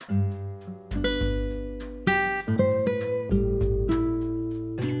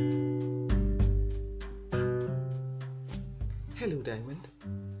diamond?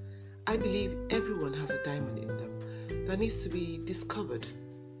 I believe everyone has a diamond in them that needs to be discovered,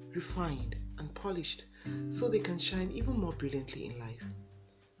 refined, and polished so they can shine even more brilliantly in life.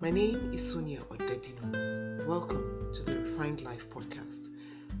 My name is Sonia Odedino. Welcome to the Refined Life podcast,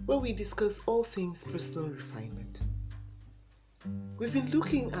 where we discuss all things personal refinement. We've been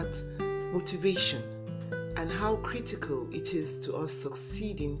looking at motivation and how critical it is to us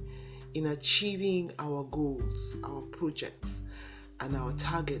succeeding in achieving our goals, our projects, and our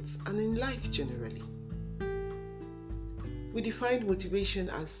targets, and in life generally. We defined motivation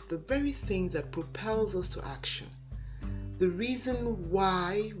as the very thing that propels us to action, the reason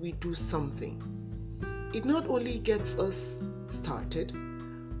why we do something. It not only gets us started,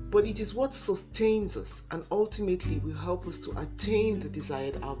 but it is what sustains us and ultimately will help us to attain the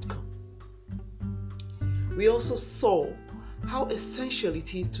desired outcome. We also saw how essential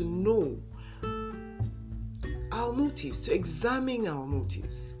it is to know our motives, to examine our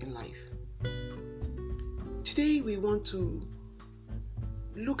motives in life. Today we want to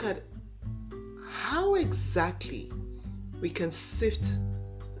look at how exactly we can sift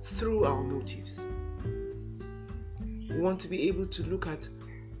through our motives. We want to be able to look at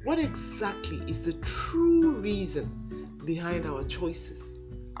what exactly is the true reason behind our choices,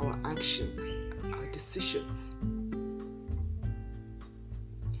 our actions, our decisions.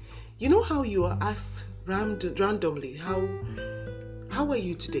 You know how you are asked randomly, how are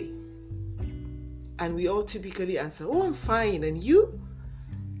you today? And we all typically answer, oh, I'm fine, and you?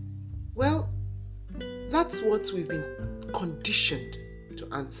 Well, that's what we've been conditioned to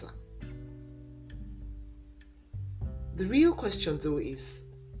answer. The real question though is,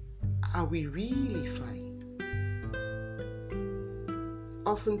 are we really fine?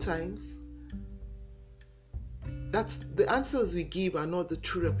 Oftentimes, the answers we give are not the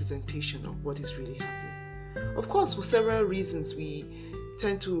true representation of what is really happening. Of course, for several reasons, we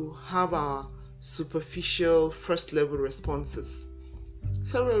tend to have our superficial first level responses.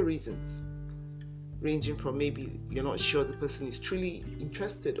 Several reasons, ranging from maybe you're not sure the person is truly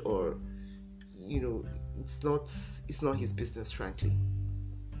interested, or it's not his business, frankly.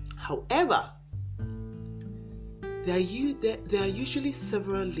 However, there are usually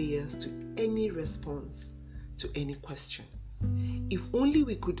several layers to any response to any question. If only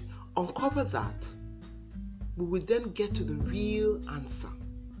we could uncover that, we would then get to the real answer.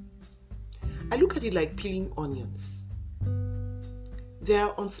 I look at it like peeling onions. There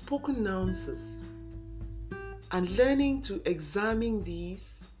are unspoken nuances, and learning to examine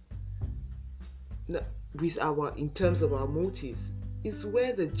these in terms of our motives is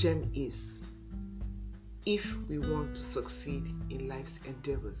where the gem is, if we want to succeed in life's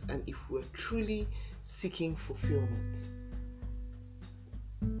endeavors and if we're truly seeking fulfillment.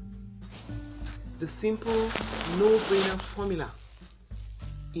 The simple, no-brainer formula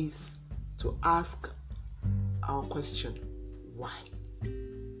is to ask our question, why?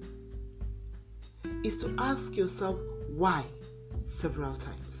 Is to ask yourself why several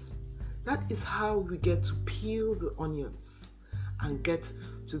times. That is how we get to peel the onions and get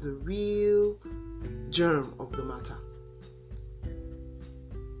to the real germ of the matter.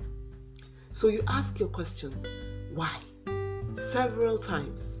 So you ask your question, why? Several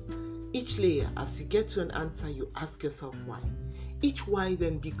times. Each layer, as you get to an answer, you ask yourself why. Each why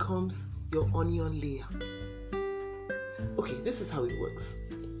then becomes your onion layer. Okay, this is how it works.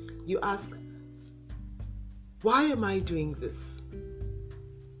 You ask, why am I doing this?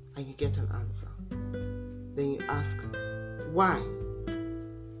 And you get an answer. Then you ask, why?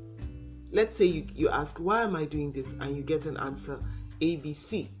 Let's say you ask, why am I doing this? And you get an answer,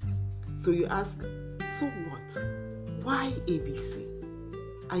 ABC. So you ask, so what? Why ABC?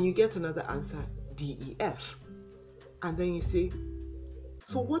 And you get another answer, DEF. And then you say,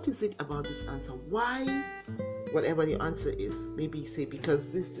 so what is it about this answer? Why? Whatever the answer is. Maybe you say, because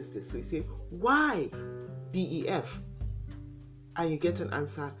this. So you say, why DEF? And you get an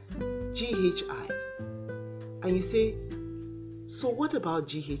answer, GHI. And you say, so what about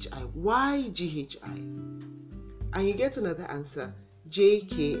GHI? Why GHI? And you get another answer,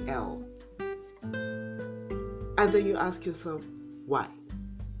 JKL. And then you ask yourself, why?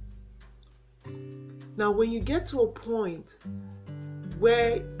 Now, when you get to a point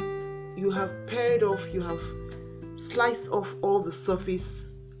where you have paired off, you have sliced off all the surface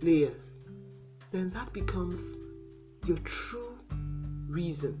layers, then that becomes your true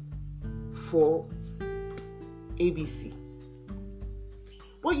reason for ABC.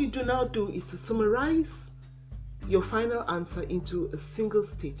 What you do now is to summarize your final answer into a single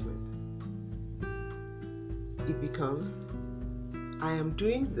statement. It becomes, I am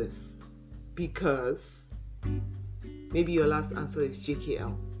doing this because Maybe your last answer is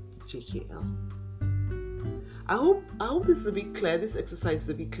JKL. JKL. I hope this is a bit clear. This exercise is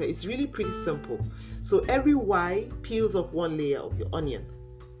a bit clear. It's really pretty simple. So every Y peels off one layer of your onion.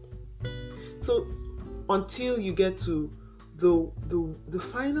 So until you get to the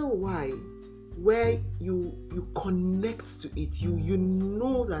final Y, where you connect to it, you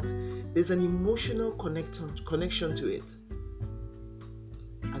know that there's an emotional connection to it,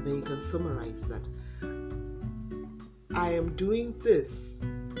 and then you can summarize that I am doing this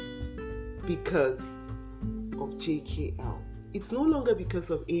because of JKL. It's no longer because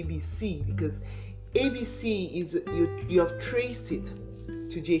of ABC, because ABC is you have traced it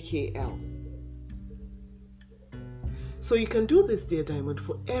to JKL. So you can do this, dear Diamond,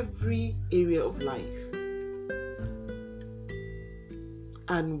 for every area of life.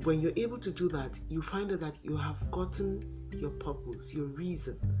 And when you're able to do that, you find that you have gotten your purpose, your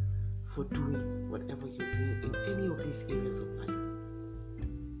reason for doing whatever you're doing in any of these areas of life.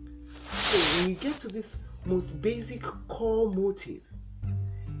 So when you get to this most basic core motive,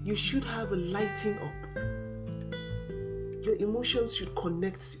 you should have a lighting up. Your emotions should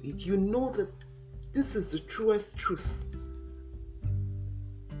connect to it. You know that this is the truest truth.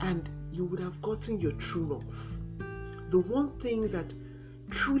 And you would have gotten your true north. The one thing that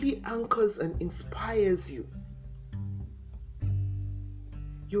truly anchors and inspires you.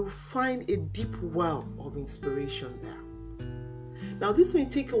 You'll find a deep well of inspiration there. Now, this may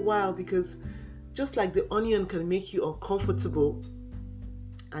take a while because just like the onion can make you uncomfortable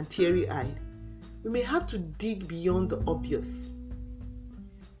and teary-eyed, we may have to dig beyond the obvious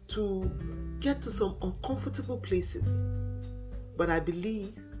to get to some uncomfortable places. But I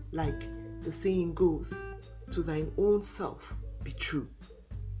believe, like the saying goes, to thine own self be true.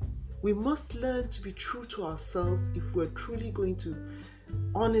 We must learn to be true to ourselves if we're truly going to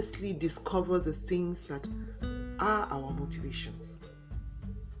honestly discover the things that are our motivations.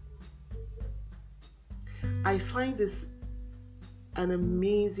 I find this an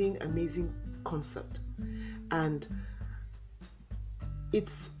amazing concept, and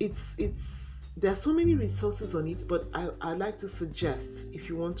there are so many resources on it, but I'd like to suggest, if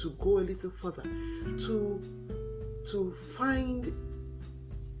you want to go a little further, to find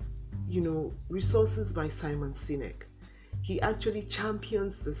resources by Simon Sinek. He actually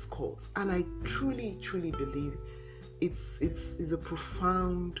champions this cause, and I truly believe it's a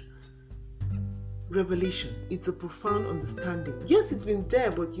profound revelation. It's a profound understanding. Yes, it's been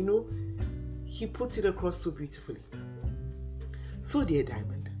there, but he puts it across so beautifully. So, dear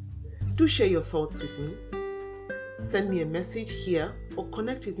Diamond, do share your thoughts with me. Send me a message here or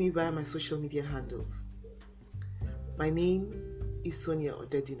connect with me via my social media handles. My name is Sonia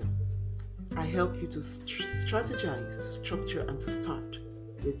Odedino. I help you to strategize, to structure, and to start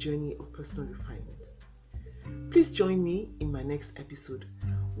your journey of personal refinement. Please join me in my next episode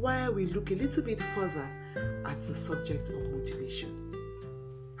where we look a little bit further at the subject of motivation.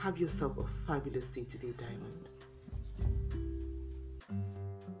 Have yourself a fabulous day today, Diamond.